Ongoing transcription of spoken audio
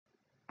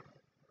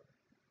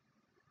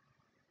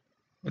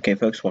Okay,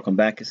 folks, welcome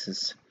back. This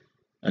is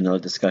another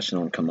discussion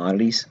on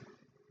commodities.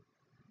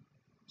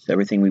 So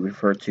everything we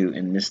refer to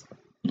in this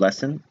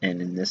lesson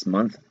and in this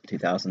month,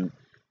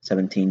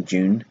 2017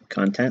 June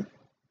content,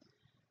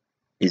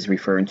 is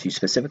referring to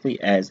specifically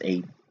as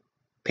a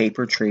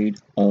paper trade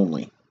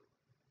only.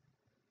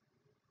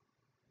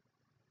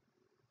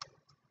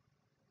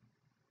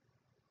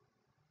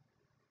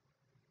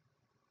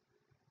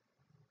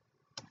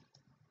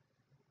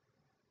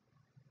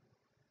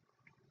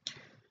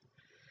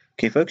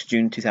 Okay, folks,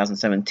 June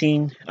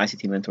 2017,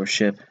 ICT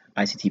Mentorship,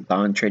 ICT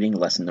Bond Trading,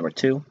 lesson number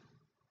 2,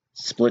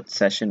 split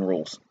session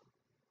rules.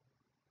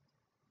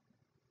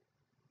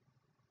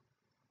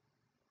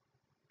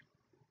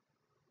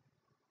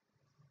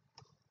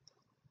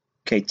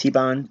 Okay,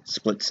 T-bond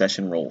split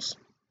session rules.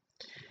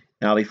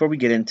 Now, before we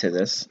get into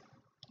this,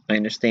 I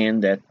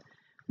understand that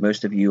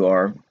most of you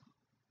are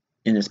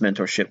in this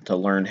mentorship to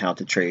learn how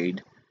to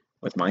trade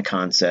with my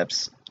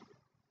concepts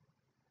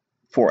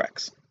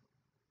Forex.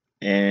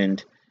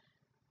 And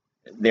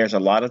there's a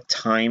lot of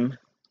time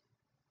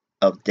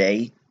of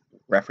day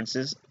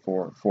references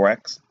for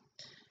Forex,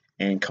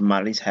 and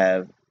commodities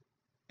have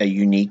a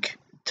unique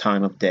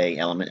time of day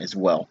element as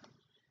well.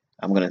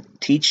 I'm going to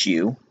teach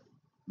you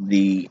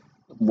the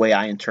way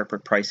I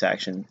interpret price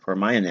action for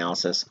my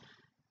analysis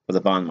for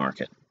the bond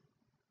market.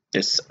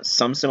 There's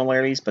some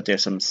similarities, but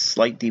there's some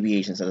slight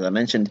deviations. As I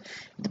mentioned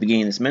at the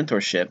beginning of this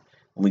mentorship,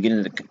 when we get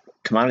into the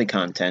commodity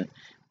content,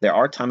 there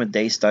are time of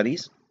day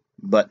studies,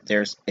 but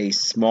there's a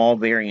small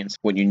variance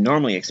what you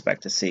normally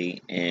expect to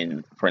see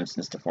in, for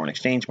instance, the foreign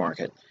exchange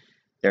market.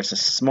 There's a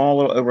small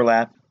little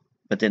overlap,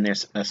 but then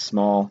there's a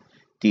small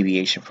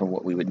deviation from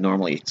what we would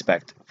normally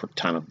expect for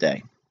time of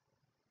day.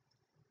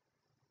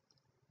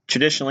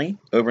 Traditionally,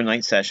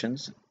 overnight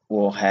sessions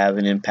will have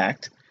an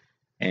impact,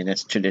 and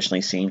that's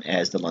traditionally seen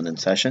as the London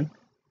session.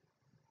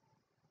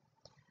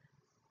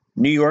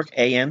 New York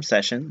AM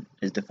session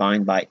is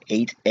defined by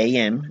 8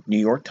 a.m. New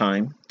York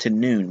time to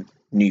noon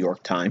New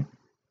York time.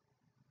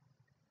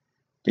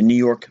 The New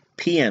York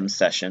PM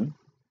session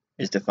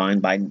is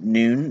defined by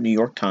noon New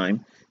York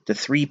time to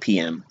 3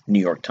 p.m. New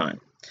York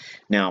time.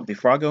 Now,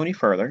 before I go any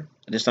further,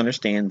 just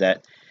understand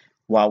that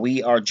while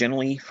we are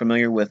generally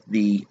familiar with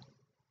the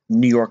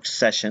New York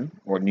session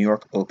or New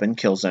York open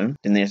kill zone,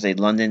 then there's a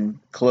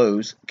London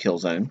close kill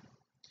zone,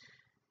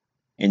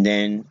 and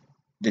then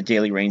the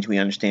daily range we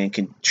understand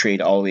can trade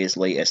all the way as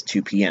late as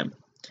 2 p.m.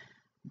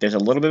 There's a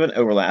little bit of an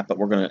overlap, but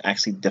we're going to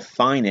actually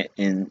define it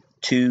in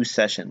 2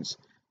 sessions.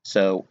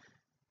 So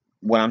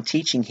what I'm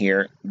teaching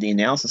here, the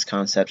analysis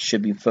concept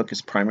should be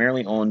focused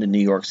primarily on the New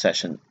York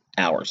session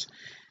hours.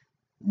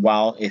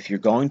 While if you're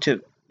going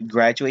to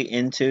graduate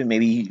into,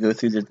 maybe you go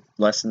through the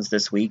lessons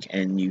this week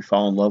and you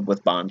fall in love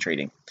with bond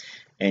trading,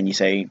 and you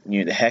say,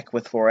 the heck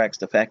with Forex,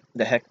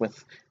 the heck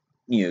with,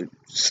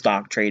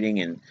 stock trading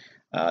and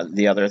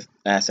the other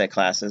asset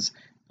classes,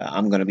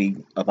 I'm going to be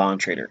a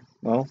bond trader.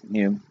 Well,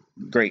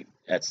 great.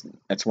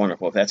 That's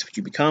wonderful. If that's what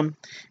you become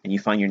and you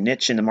find your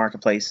niche in the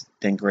marketplace,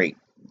 then great.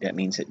 That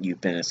means that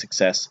you've been a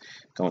success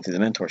going through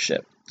the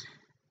mentorship.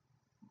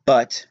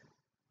 But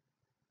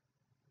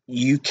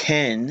you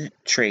can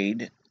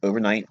trade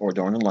overnight or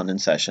during the London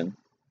session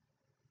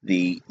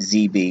the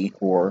ZB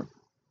or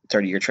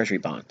 30-year Treasury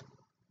bond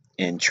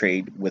and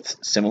trade with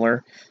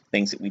similar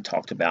things that we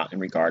talked about in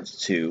regards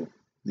to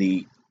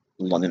the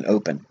London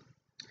Open.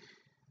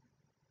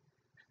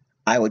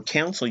 I would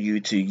counsel you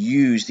to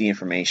use the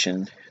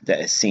information that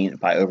is seen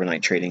by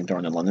overnight trading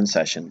during the London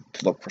session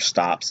to look for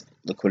stops,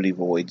 liquidity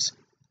voids,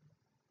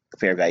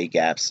 fair value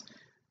gaps,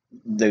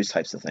 those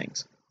types of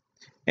things,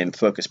 and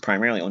focus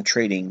primarily on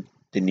trading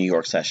the New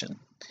York session.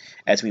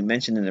 As we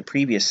mentioned in the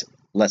previous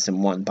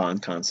lesson 1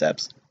 bond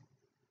concepts,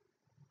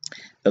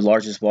 the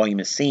largest volume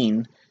is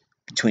seen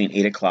between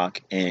 8 o'clock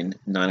and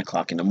 9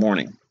 o'clock in the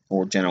morning,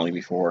 or generally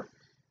before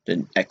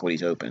the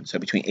equities open. So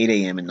between 8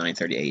 a.m. and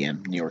 9:30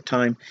 a.m. New York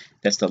time,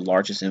 that's the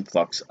largest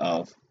influx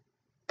of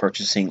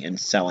purchasing and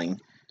selling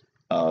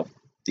of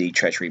the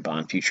Treasury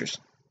bond futures.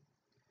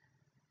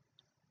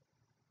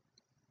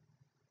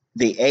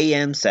 The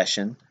AM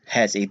session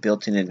has a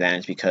built-in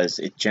advantage because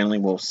it generally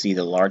will see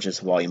the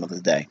largest volume of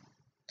the day.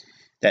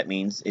 That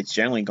means it's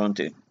generally going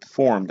to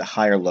form the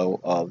higher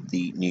low of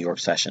the New York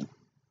session,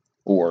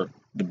 or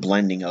the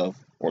blending of,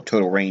 or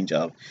total range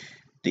of,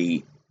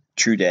 the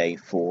true day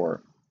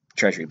for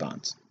Treasury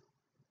bonds.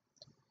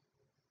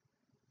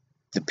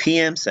 The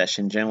PM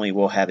session generally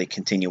will have a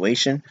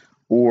continuation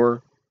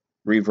or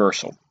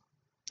reversal,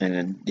 and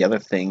then the other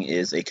thing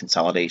is a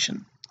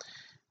consolidation.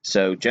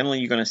 So generally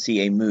you're going to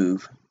see a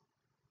move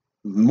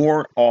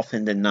more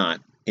often than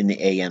not in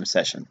the AM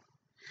session.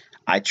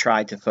 I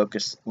tried to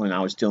focus, when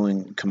I was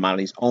doing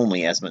commodities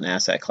only as an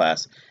asset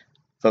class,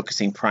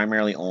 focusing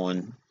primarily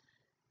on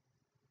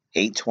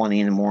 8:20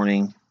 in the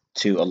morning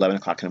to 11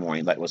 o'clock in the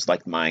morning. That was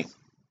like my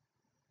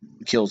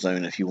kill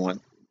zone, if you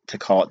want to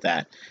call it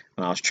that,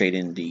 when I was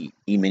trading the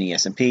E-mini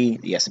S&P,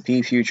 the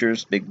S&P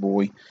futures, big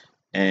boy,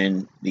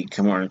 and the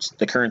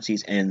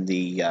currencies and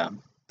the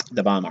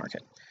bond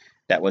market.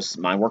 That was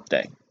my work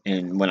day.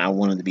 And when I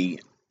wanted to be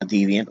a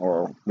deviant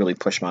or really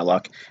push my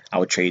luck, I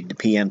would trade the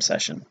PM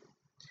session.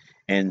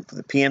 And for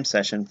the PM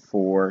session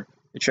for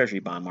the Treasury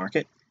bond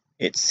market,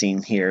 it's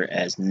seen here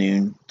as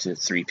noon to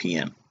 3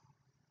 p.m.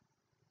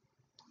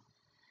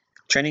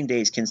 Trending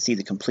days can see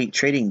the complete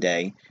trading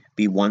day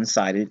be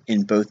one-sided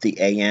in both the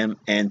AM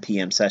and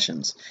PM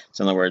sessions.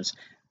 So in other words,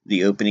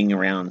 the opening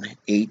around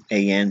 8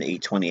 a.m. to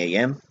 8:20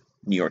 a.m.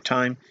 New York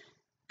time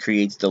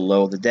creates the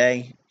low of the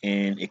day,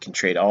 and it can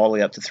trade all the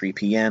way up to 3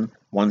 p.m.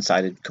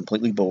 one-sided,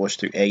 completely bullish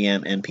through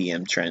AM and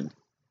PM trend.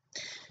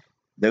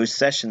 Those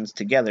sessions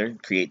together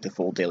create the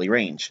full daily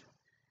range.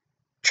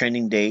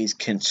 Trending days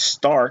can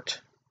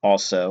start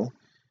also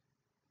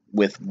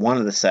with one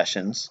of the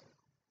sessions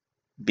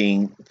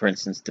being, for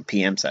instance, the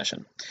PM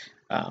session.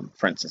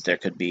 For instance, there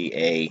could be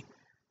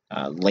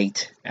a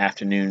late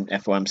afternoon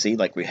FOMC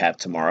like we have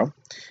tomorrow.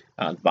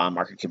 The bond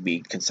market could be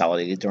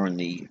consolidated during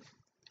the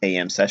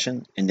AM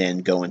session and then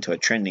go into a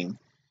trending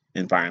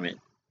environment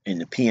in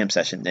the PM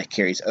session that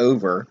carries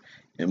over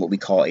in what we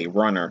call a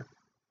runner,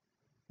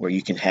 where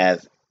you can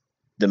have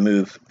the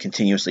move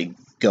continuously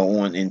go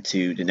on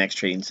into the next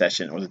trading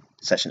session or the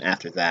session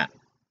after that.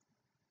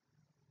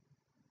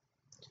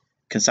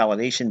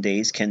 Consolidation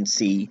days can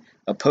see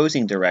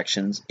opposing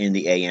directions in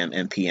the AM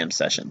and PM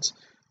sessions,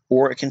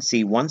 or it can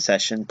see one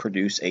session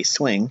produce a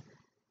swing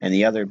and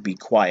the other be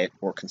quiet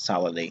or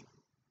consolidate.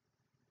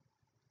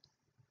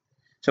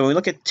 So when we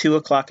look at 2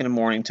 o'clock in the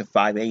morning to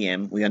 5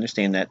 a.m., we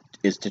understand that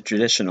is the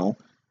traditional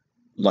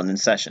London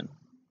session.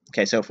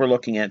 Okay, so if we're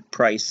looking at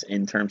price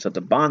in terms of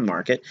the bond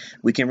market,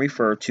 we can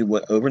refer to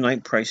what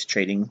overnight price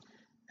trading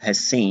has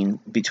seen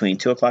between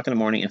 2 o'clock in the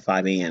morning and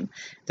 5 a.m.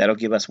 That'll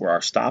give us where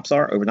our stops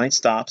are, overnight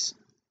stops,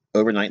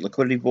 overnight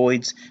liquidity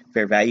voids,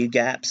 fair value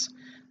gaps,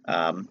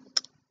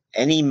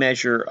 any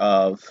measure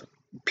of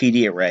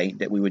PD array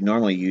that we would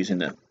normally use in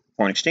the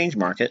foreign exchange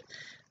market.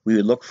 We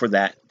would look for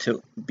that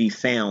to be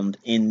found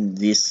in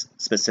this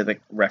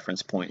specific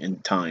reference point in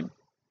time.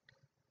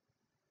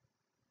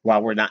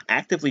 While we're not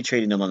actively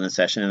trading the London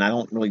session, and I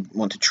don't really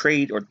want to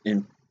trade or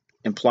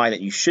imply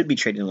that you should be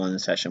trading the London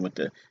session with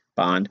the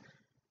bond,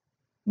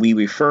 we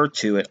refer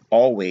to it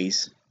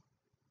always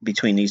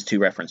between these two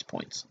reference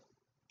points,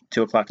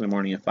 2 o'clock in the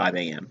morning and 5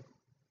 a.m.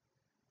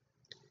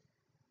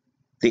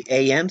 The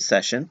AM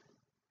session,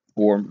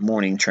 or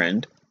morning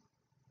trend,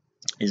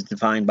 is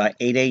defined by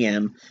 8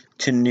 a.m.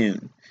 to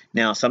noon.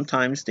 Now,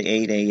 sometimes the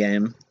 8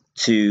 a.m.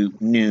 to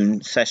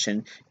noon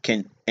session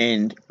can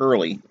end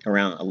early,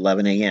 around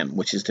 11 a.m.,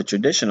 which is the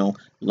traditional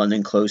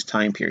London close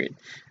time period.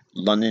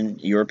 London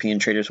European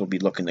traders will be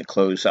looking to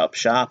close up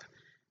shop.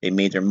 They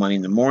made their money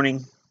in the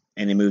morning,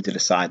 and they moved to the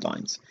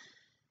sidelines.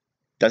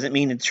 Doesn't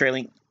mean the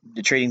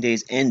trading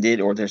days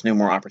ended or there's no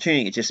more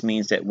opportunity. It just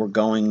means that we're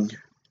going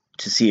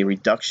to see a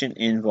reduction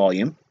in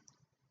volume.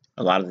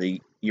 A lot of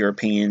the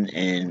European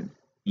and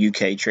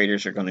UK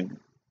traders are going to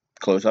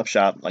close up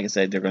shop. Like I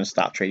said, they're going to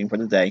stop trading for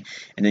the day,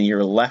 and then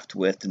you're left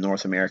with the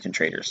North American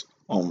traders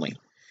only.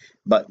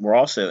 But we're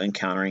also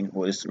encountering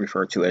what is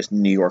referred to as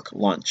New York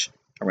lunch,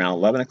 around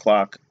 11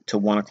 o'clock to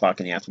 1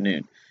 o'clock in the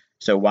afternoon.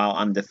 So while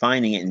I'm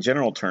defining it in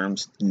general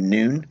terms,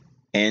 noon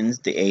ends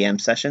the AM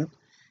session,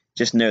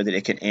 just know that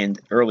it can end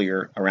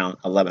earlier, around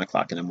 11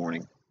 o'clock in the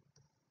morning.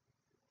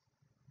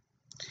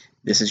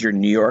 This is your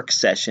New York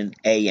session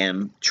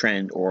AM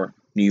trend, or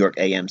New York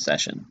AM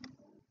session.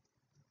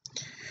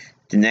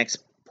 The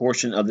next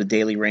portion of the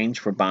daily range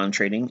for bond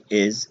trading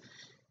is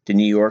the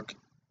New York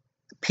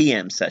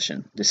PM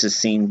session. This is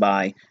seen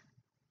by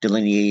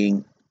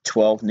delineating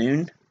 12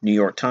 noon New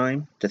York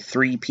time to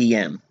 3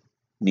 p.m.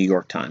 New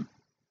York time.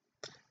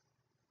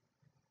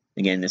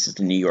 Again, this is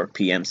the New York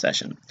PM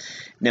session.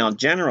 Now,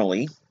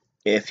 generally,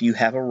 if you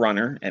have a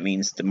runner, that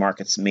means the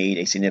market's made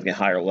a significant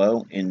higher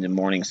low in the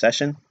morning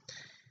session.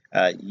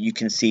 You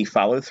can see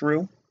follow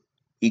through,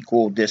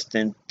 equal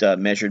distant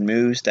measured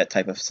moves, that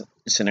type of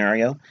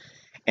scenario.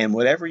 And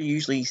whatever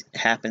usually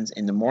happens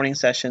in the morning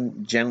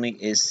session generally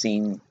is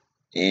seen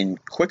in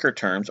quicker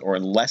terms or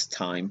in less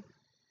time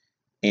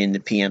in the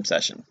PM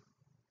session.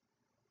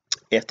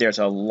 If there's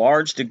a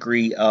large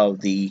degree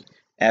of the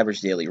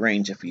average daily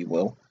range, if you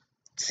will,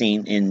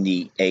 seen in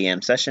the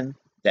AM session,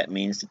 that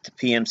means that the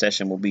PM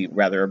session will be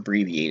rather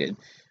abbreviated.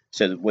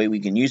 So the way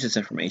we can use this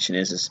information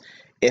is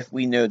if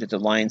we know that the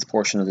lion's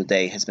portion of the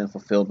day has been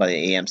fulfilled by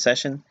the AM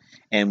session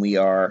and we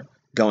are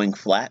going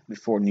flat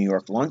before New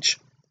York lunch,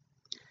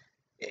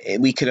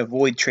 we could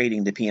avoid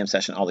trading the PM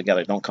session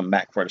altogether. Don't come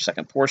back for the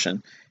second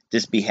portion.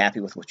 Just be happy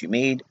with what you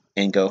made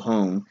and go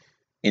home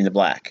in the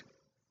black.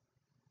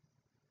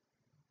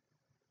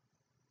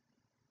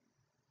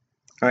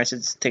 All right, so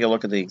let's take a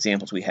look at the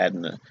examples we had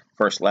in the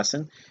first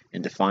lesson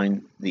and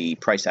define the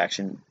price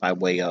action by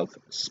way of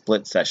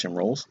split session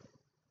rules.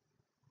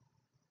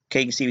 Okay,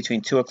 you can see between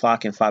 2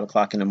 o'clock and 5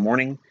 o'clock in the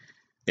morning,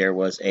 there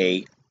was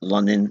a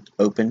London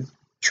open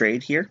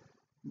trade here.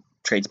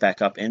 Trades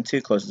back up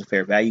into, closes the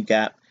fair value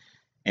gap,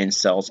 and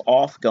sells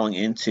off, going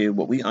into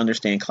what we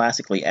understand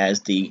classically as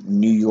the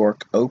New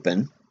York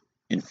Open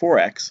in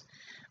Forex.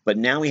 But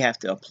now we have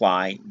to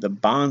apply the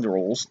bond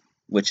rules,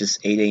 which is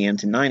 8 a.m.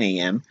 to 9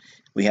 a.m.,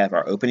 we have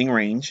our opening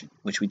range,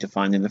 which we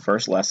defined in the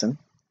first lesson,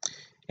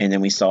 and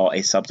then we saw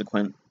a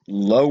subsequent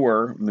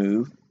lower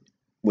move,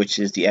 which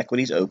is the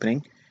equities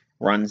opening,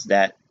 runs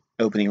that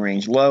opening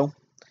range low,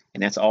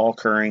 and that's all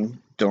occurring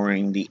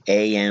during the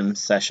AM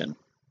session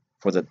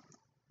for the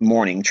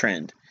morning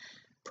trend.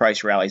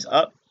 Price rallies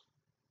up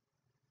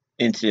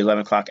into the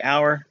 11 o'clock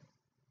hour.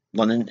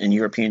 London and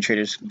European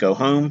traders go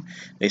home.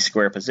 They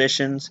square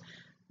positions.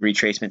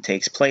 Retracement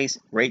takes place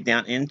right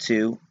down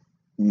into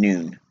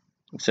noon.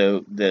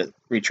 So the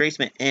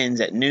retracement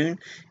ends at noon,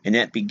 and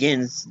that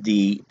begins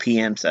the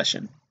PM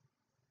session,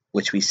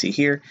 which we see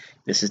here.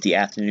 This is the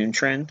afternoon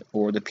trend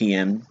or the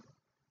PM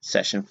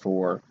session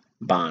for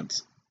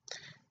bonds.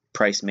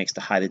 Price makes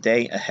the high of the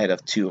day ahead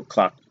of 2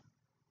 o'clock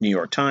New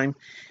York time,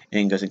 and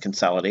then goes in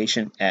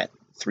consolidation at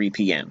 3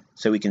 p.m.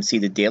 So we can see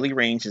the daily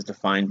range is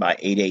defined by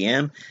 8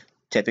 a.m.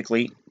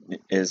 Typically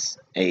is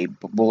a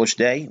bullish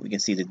day. We can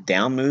see the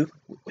down move,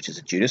 which is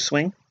a Judas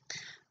swing.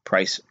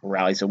 Price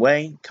rallies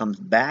away, comes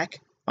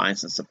back,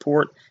 finds some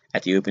support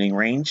at the opening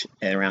range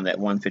at around that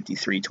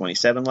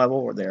 153.27 level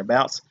or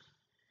thereabouts,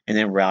 and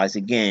then rallies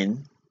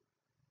again,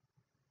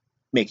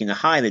 making the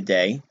high of the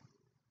day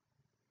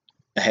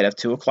ahead of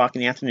 2 o'clock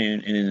in the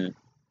afternoon, and then the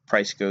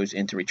price goes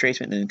into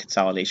retracement and then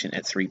consolidation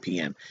at 3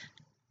 p.m.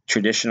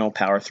 Traditional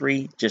Power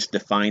 3, just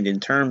defined in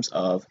terms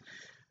of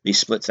the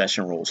split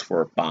session rules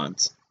for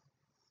bonds.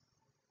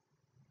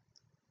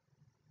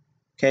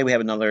 Okay, we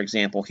have another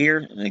example here.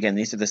 And again,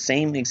 these are the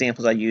same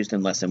examples I used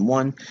in lesson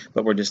 1,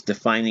 but we're just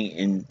defining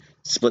in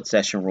split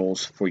session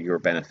rules for your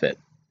benefit.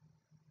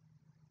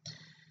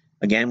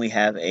 Again, we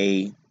have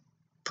a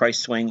price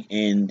swing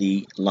in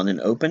the London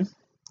Open.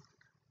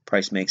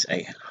 Price makes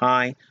a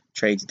high,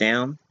 trades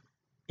down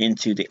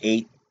into the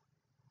 8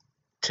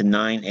 to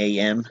 9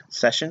 a.m.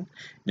 session.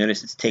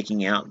 Notice it's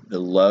taking out the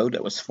low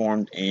that was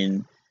formed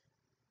in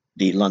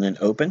the London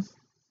Open.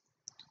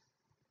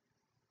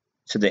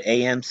 So the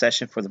AM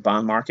session for the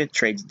bond market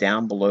trades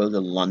down below the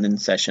London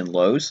session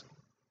lows,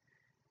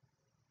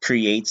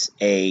 creates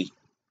a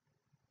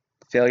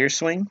failure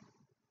swing,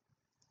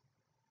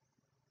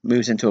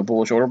 moves into a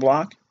bullish order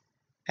block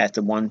at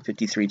the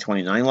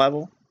 153.29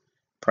 level.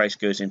 Price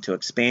goes into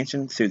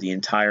expansion through the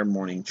entire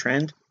morning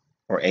trend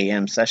or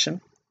AM session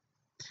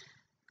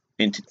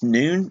into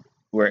noon,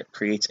 where it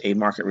creates a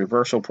market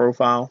reversal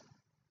profile,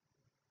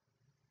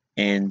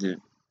 and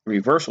the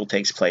reversal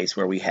takes place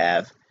where we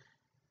have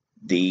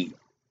the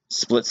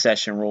split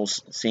session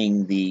rules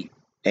seeing the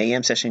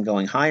AM session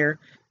going higher,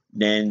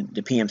 then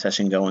the PM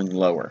session going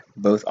lower,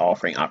 both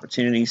offering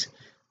opportunities,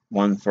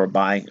 one for a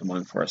buy and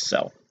one for a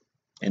sell.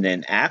 And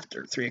then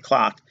after 3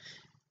 o'clock,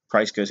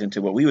 price goes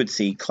into what we would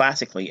see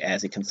classically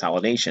as a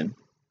consolidation,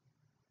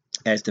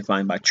 as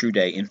defined by True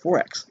Day in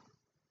Forex.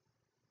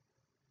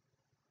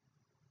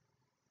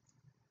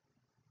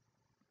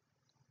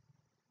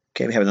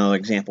 Okay, we have another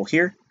example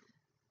here.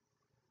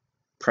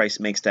 Price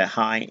makes that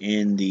high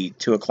in the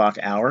 2 o'clock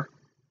hour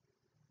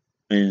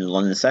in the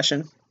London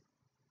session.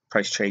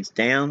 Price trades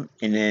down,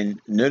 and then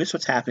notice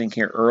what's happening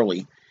here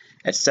early.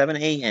 At 7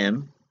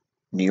 a.m.,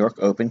 New York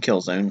Open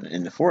kill zone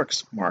in the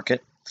Forex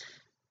market,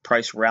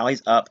 price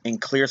rallies up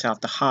and clears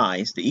out the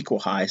highs, the equal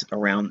highs,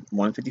 around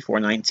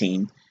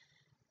 154.19,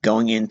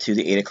 going into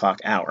the 8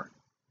 o'clock hour.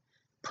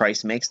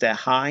 Price makes that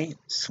high,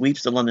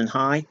 sweeps the London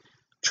high,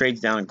 trades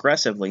down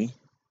aggressively,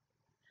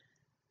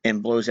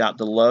 and blows out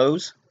the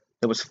lows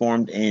that was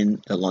formed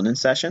in the London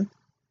session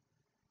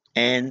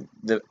and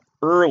the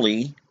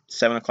early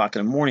 7 o'clock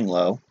in the morning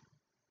low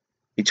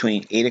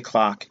between 8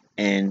 o'clock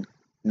and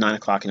 9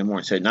 o'clock in the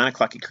morning. So at 9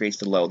 o'clock, it creates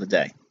the low of the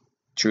day.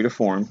 True to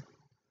form.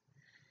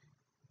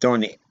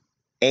 During the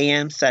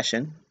AM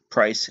session,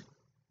 price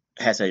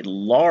has a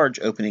large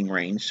opening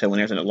range. So when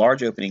there's a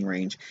large opening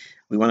range,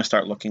 we want to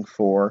start looking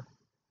for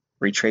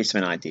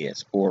retracement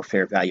ideas or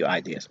fair value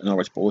ideas. In other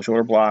words, bullish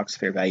order blocks,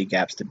 fair value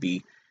gaps to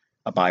be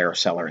a buyer or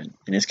seller in.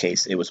 In this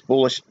case, it was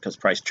bullish because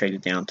price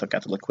traded down, took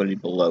out the liquidity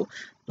below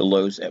the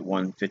lows at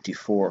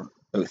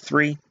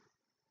 154.03,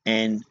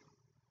 and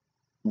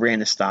ran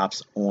the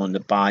stops on the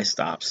buy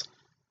stops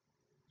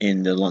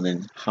in the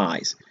London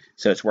highs.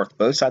 So it's worked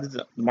both sides of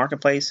the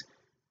marketplace,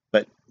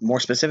 but more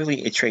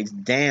specifically, it trades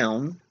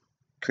down,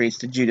 creates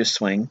the Judas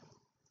swing,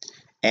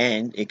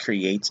 and it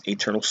creates a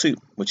turtle soup,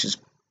 which is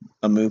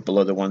a move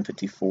below the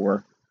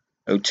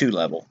 154.02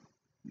 level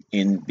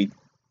in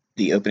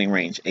the opening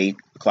range, 8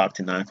 o'clock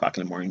to 9 o'clock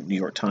in the morning, New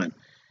York time.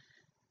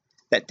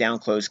 That down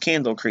close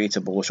candle creates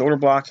a bullish order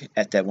block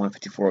at that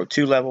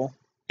 154.02 level,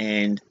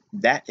 and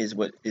that is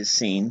what is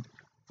seen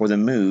for the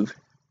move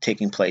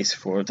taking place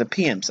for the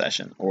PM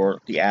session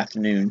or the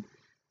afternoon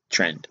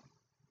trend.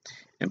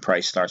 And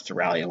price starts to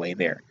rally away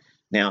there.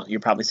 Now,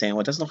 you're probably saying,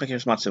 well, it doesn't look like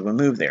there's much of a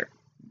move there.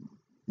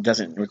 It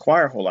doesn't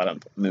require a whole lot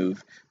of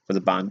move for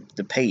the bond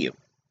to pay you.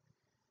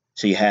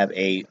 So you have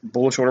a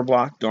bullish order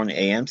block during the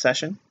AM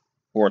session,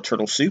 or a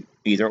turtle soup,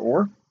 either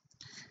or.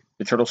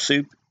 The turtle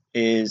soup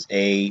is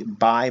a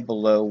buy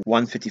below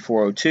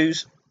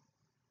 154.02s,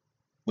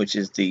 which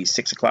is the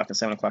 6 o'clock and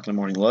 7 o'clock in the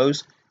morning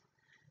lows,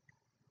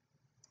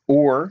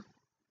 or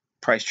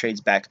price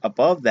trades back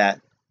above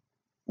that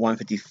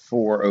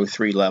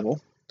 154.03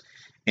 level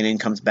and then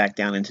comes back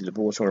down into the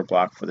bullish order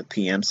block for the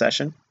PM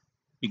session.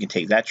 You can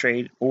take that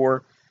trade,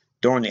 or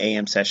during the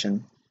AM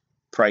session,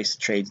 price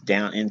trades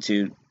down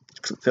into,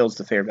 fills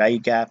the fair value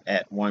gap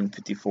at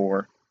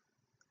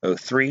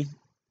 154.03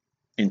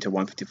 into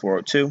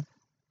 154.02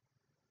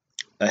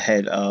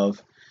 ahead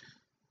of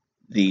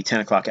the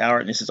 10 o'clock hour.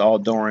 And this is all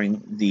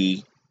during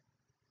the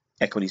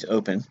equities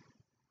open,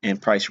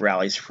 and price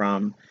rallies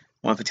from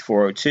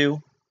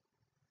 154.02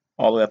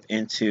 all the way up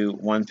into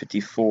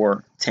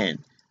 154.10.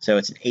 So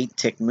it's an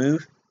 8-tick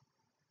move,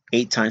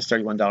 8 times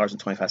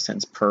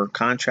 $31.25 per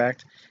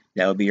contract.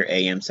 That would be your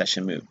AM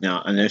session move.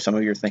 Now, I know some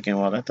of you are thinking,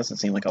 well, that doesn't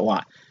seem like a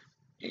lot.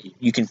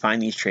 You can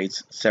find these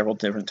trades several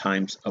different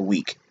times a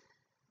week,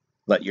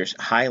 but you're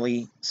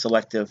highly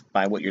selective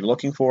by what you're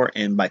looking for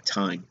and by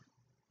time.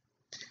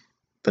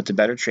 But the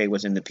better trade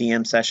was in the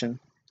PM session,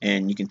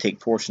 and you can take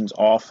portions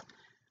off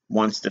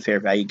once the fair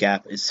value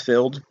gap is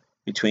filled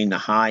between the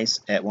highs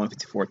at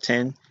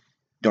 154.10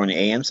 during the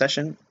AM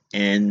session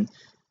and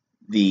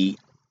the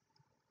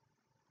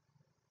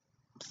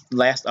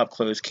last up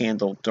close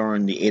candle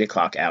during the 8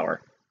 o'clock hour.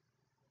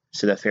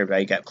 So that fair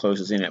value gap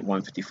closes in at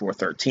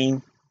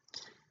 154.13.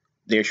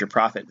 There's your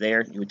profit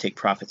there. You would take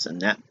profits in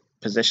that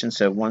position.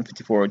 So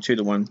 154.02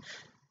 to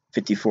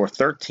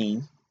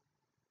 154.13.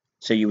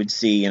 So you would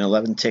see an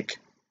 11-tick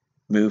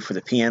move for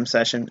the PM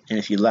session. And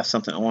if you left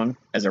something on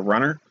as a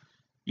runner,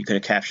 you could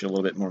have captured a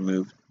little bit more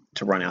move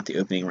to run out the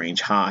opening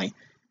range high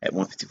at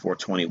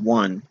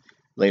 154.21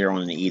 later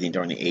on in the evening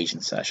during the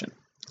Asian session.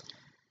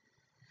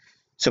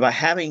 So by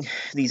having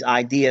these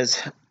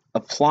ideas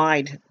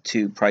applied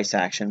to price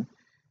action,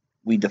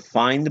 we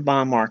define the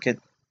bond market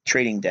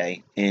trading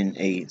day in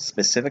a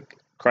specific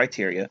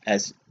criteria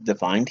as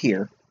defined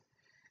here,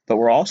 but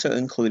we're also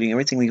including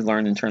everything we've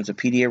learned in terms of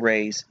PD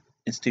arrays,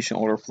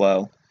 institutional order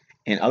flow,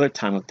 and other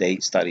time of day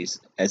studies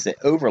as it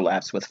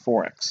overlaps with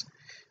Forex.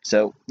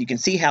 So you can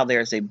see how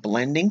there's a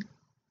blending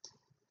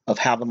of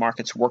how the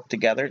markets work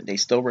together. They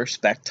still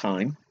respect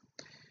time,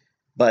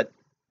 but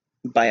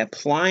by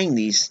applying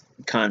these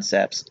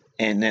concepts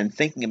and then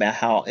thinking about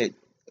how it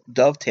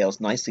dovetails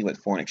nicely with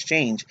foreign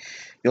exchange,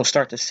 you'll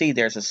start to see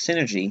there's a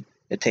synergy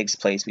that takes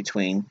place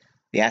between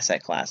the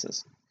asset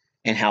classes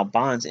and how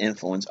bonds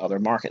influence other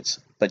markets.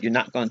 But you're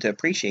not going to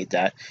appreciate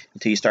that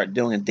until you start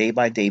doing a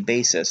day-by-day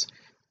basis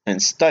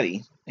and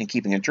study and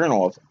keeping a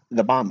journal of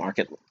the bond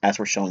market as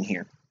we're showing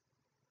here.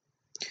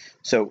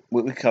 So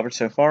what we've covered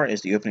so far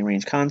is the opening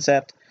range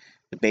concept,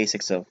 the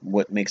basics of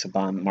what makes a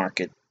bond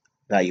market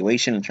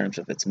valuation in terms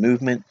of its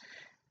movement,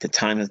 the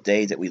time of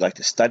day that we like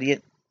to study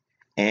it,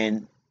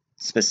 and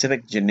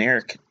specific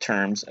generic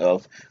terms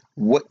of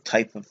what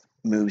type of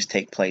moves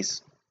take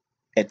place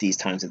at these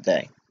times of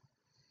day.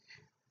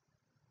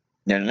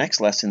 Now the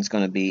next lesson is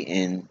going to be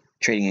in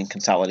trading in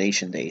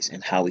consolidation days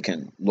and how we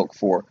can look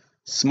for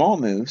small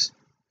moves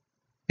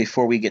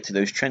before we get to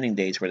those trending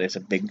days where there's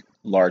a big,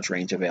 large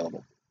range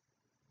available.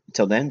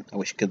 Until then, I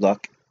wish you good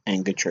luck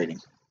and good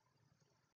trading.